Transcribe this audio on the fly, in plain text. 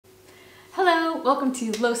Hello, welcome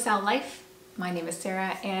to Low-sal-life. My name is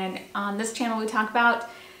Sarah, and on this channel we talk about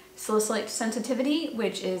salicylate sensitivity,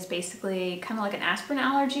 which is basically kind of like an aspirin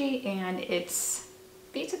allergy, and it's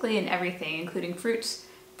basically in everything, including fruits,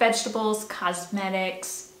 vegetables,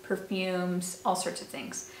 cosmetics, perfumes, all sorts of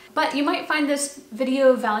things. But you might find this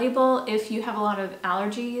video valuable if you have a lot of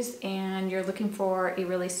allergies and you're looking for a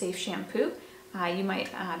really safe shampoo. You might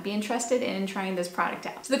be interested in trying this product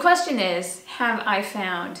out. So the question is, have I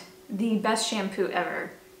found the best shampoo ever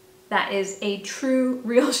that is a true,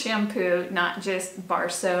 real shampoo, not just bar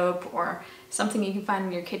soap or something you can find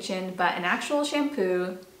in your kitchen, but an actual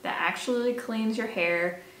shampoo that actually cleans your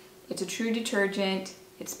hair? It's a true detergent,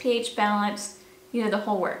 it's pH balanced, you know, the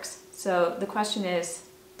whole works. So the question is,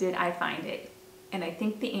 did I find it? And I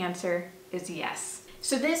think the answer is yes.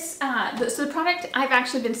 So the product I've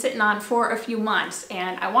actually been sitting on for a few months,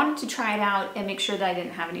 and I wanted to try it out and make sure that I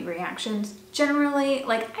didn't have any reactions. Generally,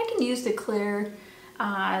 like, I can use the clear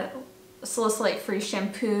salicylate-free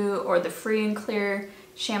shampoo or the free and clear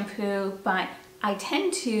shampoo, but I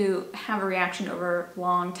tend to have a reaction over a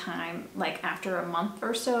long time. Like after a month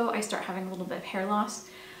or so, I start having a little bit of hair loss.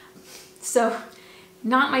 So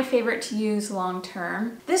not my favorite to use long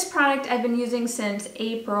term. This product I've been using since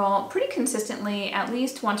April pretty consistently, at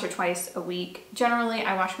least once or twice a week. Generally,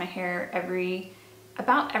 I wash my hair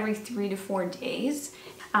about every 3 to 4 days.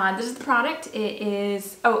 This is the product. It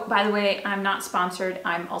is, oh, by the way, I'm not sponsored.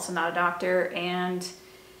 I'm also not a doctor, and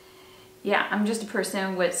yeah, I'm just a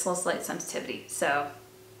person with salicylate sensitivity. So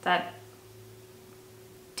that,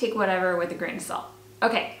 take whatever with a grain of salt.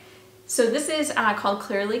 Okay. So this is called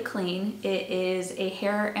Clearly Clean. It is a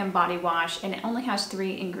hair and body wash, and it only has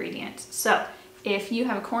 3 ingredients. So if you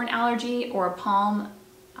have a corn allergy or a palm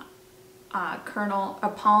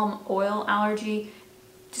oil allergy,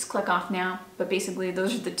 just click off now. But basically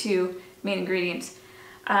those are the 2 main ingredients.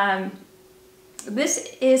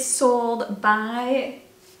 This is sold by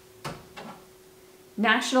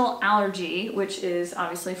National Allergy, which is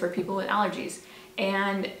obviously for people with allergies.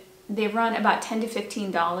 And they run about $10 to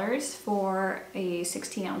 $15 for a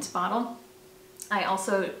 16-ounce bottle. I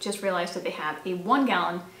also just realized that they have a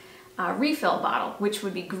 1-gallon refill bottle, which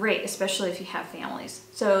would be great, especially if you have families.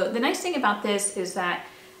 So the nice thing about this is that,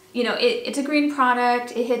 you know, it's a green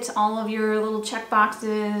product. It hits all of your little check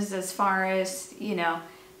boxes as far as, you know,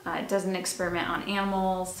 it doesn't experiment on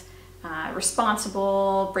animals,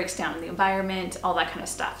 responsible, breaks down the environment, all that kind of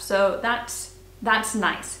stuff. So that's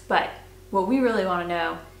nice. But what we really want to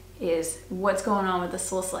know is what's going on with the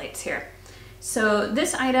salicylates here. So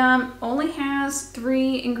this item only has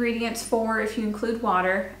 3 ingredients, 4 if you include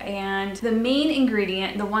water, and the main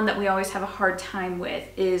ingredient, the one that we always have a hard time with,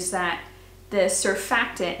 is that the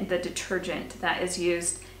surfactant, the detergent that is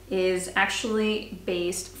used, is actually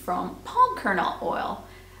based from palm kernel oil.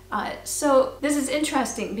 So this is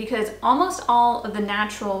interesting because almost all of the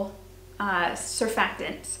natural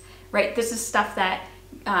surfactants, right, this is stuff that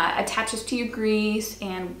attaches to your grease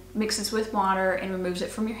and mixes with water and removes it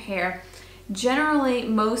from your hair. Generally,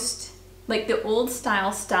 most, like the old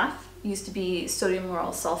style stuff used to be sodium lauryl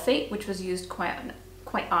sulfate, which was used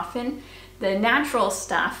quite often. The natural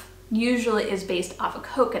stuff usually is based off of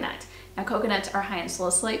coconut. Now, coconuts are high in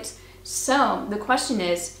salicylates. So the question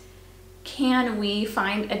is, can we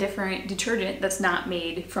find a different detergent that's not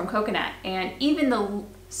made from coconut? And even the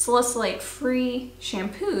salicylate-free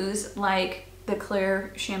shampoos, like the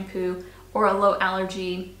clear shampoo or a low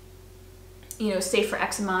allergy, you know, safe for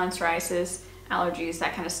eczema and psoriasis, allergies,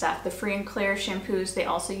 that kind of stuff. The free and clear shampoos, they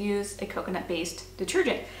also use a coconut-based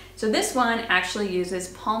detergent. So this one actually uses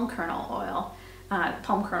palm kernel oil,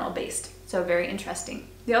 palm kernel based. So very interesting.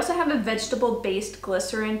 They also have a vegetable-based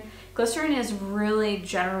glycerin. Glycerin is really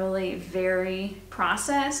generally very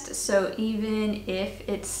processed, so even if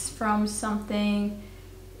it's from something,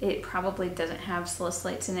 it probably doesn't have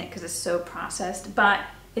salicylates in it because it's so processed, but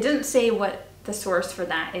it doesn't say what the source for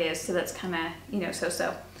that is, so that's kind of, you know,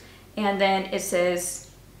 so-so. And then it says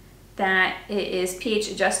that it is pH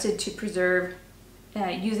adjusted to preserve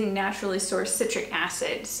using naturally sourced citric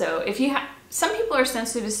acid. So if you have, some people are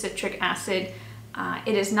sensitive to citric acid.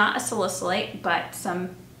 It is not a salicylate, but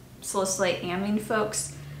some salicylate amine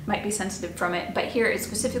folks might be sensitive from it, but here it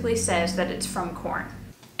specifically says that it's from corn.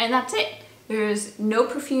 And that's it. There's no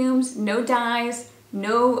perfumes, no dyes,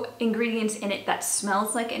 no ingredients in it that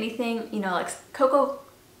smells like anything. You know, like cocoa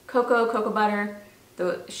butter,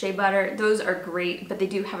 the shea butter, those are great, but they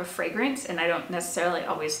do have a fragrance, and I don't necessarily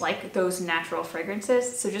always like those natural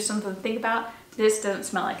fragrances. So just something to think about. This doesn't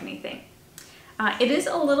smell like anything. It is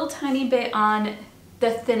a little tiny bit on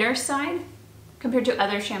the thinner side compared to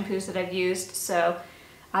other shampoos that I've used, so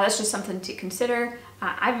that's just something to consider.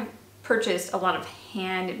 I've purchased a lot of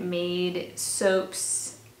handmade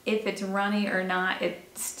soaps. If it's runny or not, it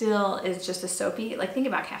still is just a soapy. Like, think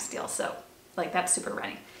about Castile soap. Like, that's super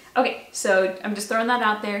runny. Okay, so I'm just throwing that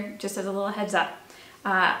out there just as a little heads up.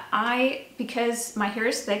 Because my hair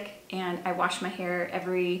is thick and I wash my hair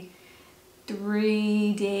every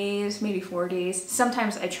 3 days, maybe 4 days.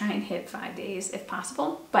 Sometimes I try and hit 5 days if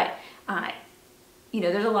possible, but you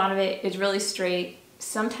know, there's a lot of it is really straight.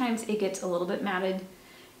 Sometimes it gets a little bit matted,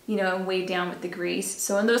 you know, weighed down with the grease.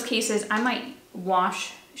 So in those cases, I might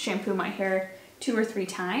shampoo my hair 2 or 3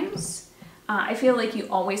 times. I feel like you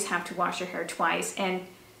always have to wash your hair twice. And,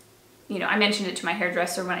 you know, I mentioned it to my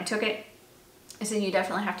hairdresser when I took it. I said, you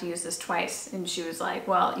definitely have to use this twice. And she was like,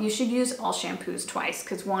 well, you should use all shampoos twice,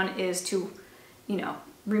 because one is to, you know,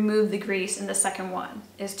 remove the grease, and the second one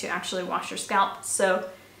is to actually wash your scalp. So,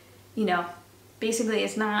 you know, basically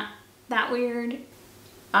it's not that weird.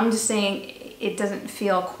 I'm just saying it doesn't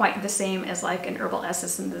feel quite the same as like an herbal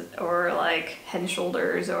essence or like Head and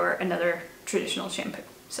Shoulders or another traditional shampoo.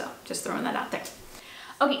 So just throwing that out there.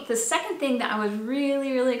 Okay, the second thing that I was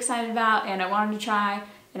really, really excited about and I wanted to try,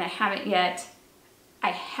 and I hadn't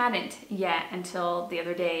yet until the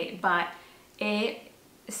other day, but it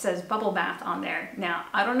says bubble bath on there. Now,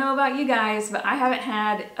 I don't know about you guys, but I haven't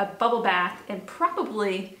had a bubble bath in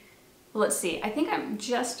probably, let's see, I think I'm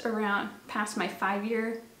just around past my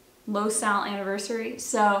 5-year low-sal anniversary.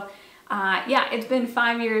 So yeah, it's been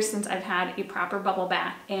 5 years since I've had a proper bubble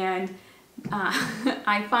bath, and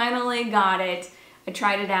I finally got it. I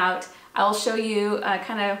tried it out. I'll show you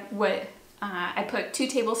kind of what I put 2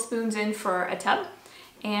 tablespoons in for a tub,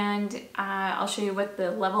 and I'll show you what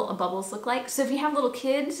the level of bubbles look like. So if you have little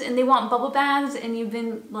kids and they want bubble baths and you've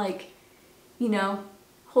been like, you know,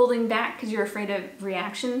 holding back because you're afraid of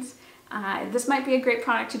reactions, this might be a great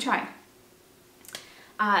product to try.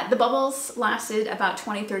 The bubbles lasted about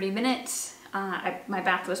 20-30 minutes. My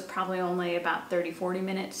bath was probably only about 30-40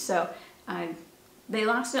 minutes, so they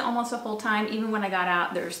lasted almost the whole time. Even when I got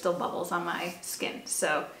out, there were still bubbles on my skin.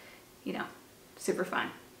 So, you know, super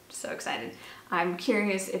fun. So excited. I'm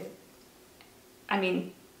curious if, I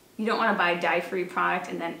mean, you don't want to buy dye-free product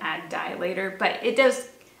and then add dye later, but it does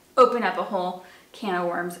open up a whole can of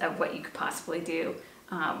worms of what you could possibly do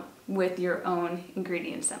with your own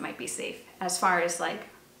ingredients that might be safe, as far as like,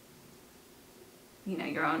 you know,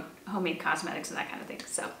 your own homemade cosmetics and that kind of thing.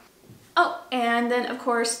 So, oh, and then of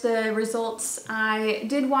course the results. I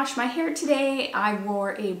did wash my hair today. I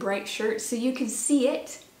wore a bright shirt so you could see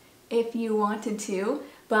it if you wanted to,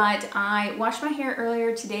 but I washed my hair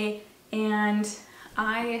earlier today and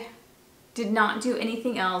I did not do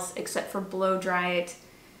anything else except for blow dry it.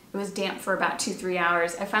 It was damp for about 2-3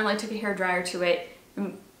 hours. I finally took a hair dryer to it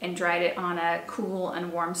and dried it on a cool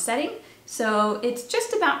and warm setting. So it's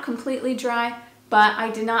just about completely dry, but I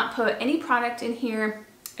did not put any product in here.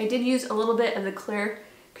 I did use a little bit of the clear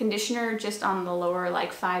conditioner just on the lower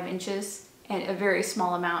like 5 inches, and a very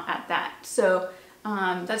small amount at that. So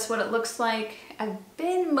that's what it looks like. I've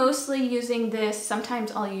been mostly using this.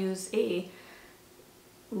 Sometimes I'll use a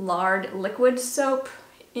lard liquid soap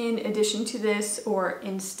in addition to this or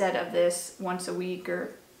instead of this once a week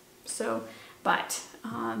or so. But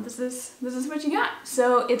this is what you got.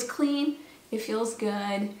 So it's clean, it feels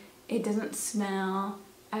good, it doesn't smell,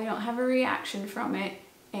 I don't have a reaction from it,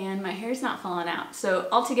 and my hair's not falling out. So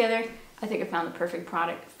altogether, I think I found the perfect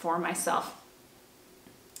product for myself.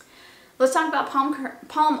 Let's talk about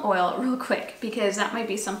palm oil real quick, because that might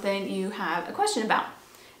be something you have a question about.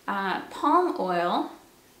 Palm oil,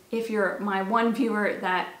 if you're my one viewer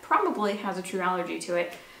that probably has a true allergy to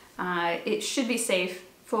it, it should be safe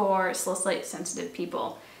for salicylate sensitive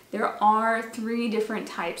people. There are 3 different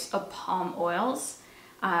types of palm oils,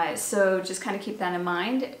 so just kind of keep that in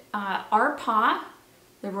mind. RPA,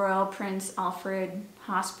 the Royal Prince Alfred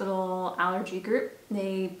Hospital Allergy Group,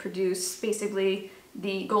 they produce basically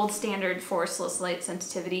the gold standard for salicylate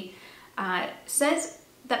sensitivity, says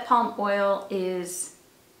that palm oil is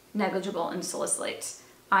negligible in salicylates.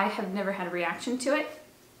 I have never had a reaction to it.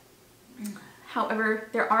 However,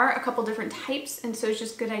 there are a couple different types, and so it's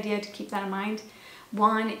just a good idea to keep that in mind.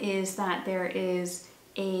 One is that there is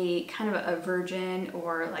a kind of a virgin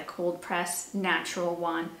or like cold press natural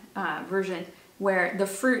one version where the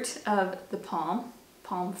fruit of the palm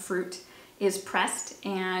fruit is pressed,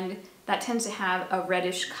 and that tends to have a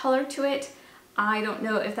reddish color to it. I don't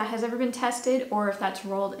know if that has ever been tested or if that's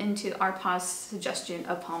rolled into RPA's suggestion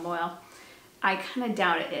of palm oil. I kind of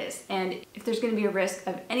doubt it is, and if there's going to be a risk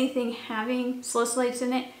of anything having salicylates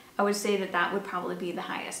in it, I would say that that would probably be the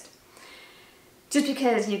highest. just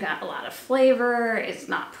because you got a lot of flavor, it's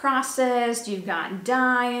not processed, you've got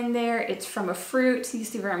dye in there, it's from a fruit. You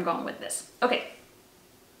see where I'm going with this. Okay,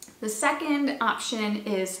 the second option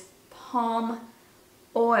is palm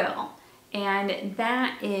oil, and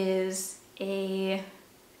that is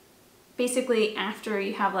basically after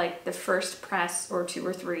you have like the first press or 2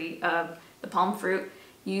 or 3 of the palm fruit,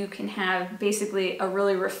 you can have basically a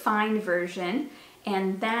really refined version,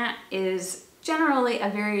 and that is generally a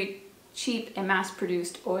very cheap and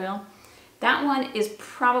mass-produced oil. That one is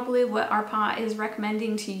probably what our PA is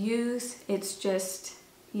recommending to use. It's just,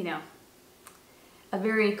 you know, a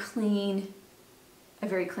very clean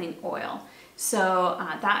oil. So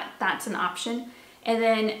that's an option. And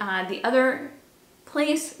then the other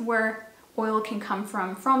place where oil can come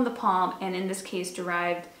from the palm, and in this case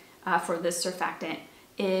derived for this surfactant,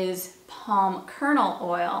 is palm kernel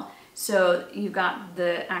oil. So you've got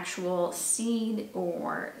the actual seed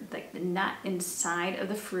or like the nut inside of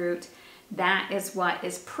the fruit. That is what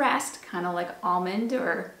is pressed, kind of like almond,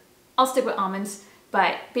 or I'll stick with almonds,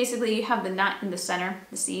 but basically you have the nut in the center,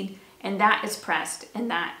 the seed, and that is pressed, and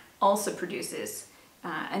that also produces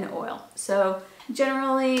an oil. So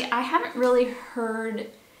generally, I haven't really heard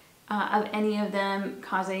of any of them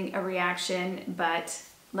causing a reaction, but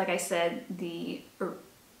like I said, the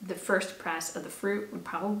first press of the fruit would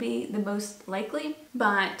probably be the most likely,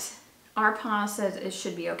 but our PA says it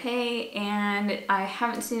should be okay, and I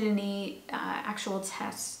haven't seen any actual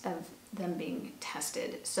tests of them being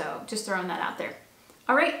tested, so just throwing that out there.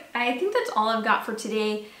 All right, I think that's all I've got for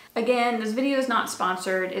today. Again, this video is not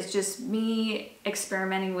sponsored, it's just me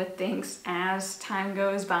experimenting with things as time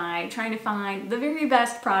goes by, trying to find the very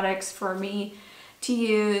best products for me to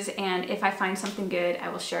use, and if I find something good, I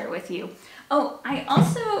will share it with you. Oh, I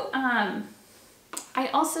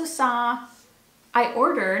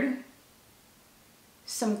ordered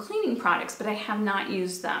some cleaning products, but I have not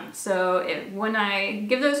used them. So when I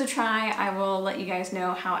give those a try, I will let you guys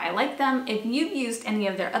know how I like them. If you've used any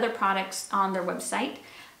of their other products on their website,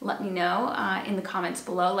 let me know in the comments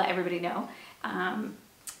below, let everybody know.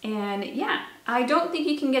 And yeah, I don't think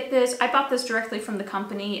you can get this. I bought this directly from the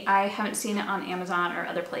company. I haven't seen it on Amazon or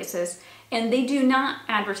other places. And they do not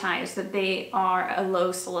advertise that they are a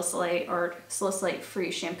low salicylate or salicylate free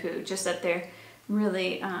shampoo, just that they're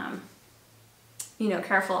really, you know,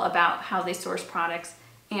 careful about how they source products,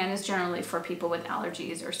 and is generally for people with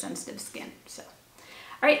allergies or sensitive skin. So,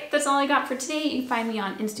 all right, that's all I got for today. You can find me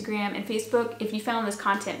on Instagram and Facebook. If you found this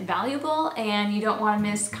content valuable and you don't want to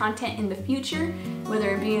miss content in the future,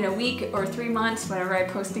 whether it be in a week or 3 months, whenever I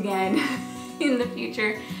post again in the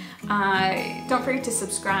future, don't forget to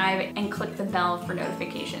subscribe and click the bell for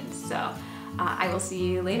notifications. So I will see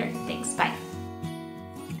you later. Thanks, bye.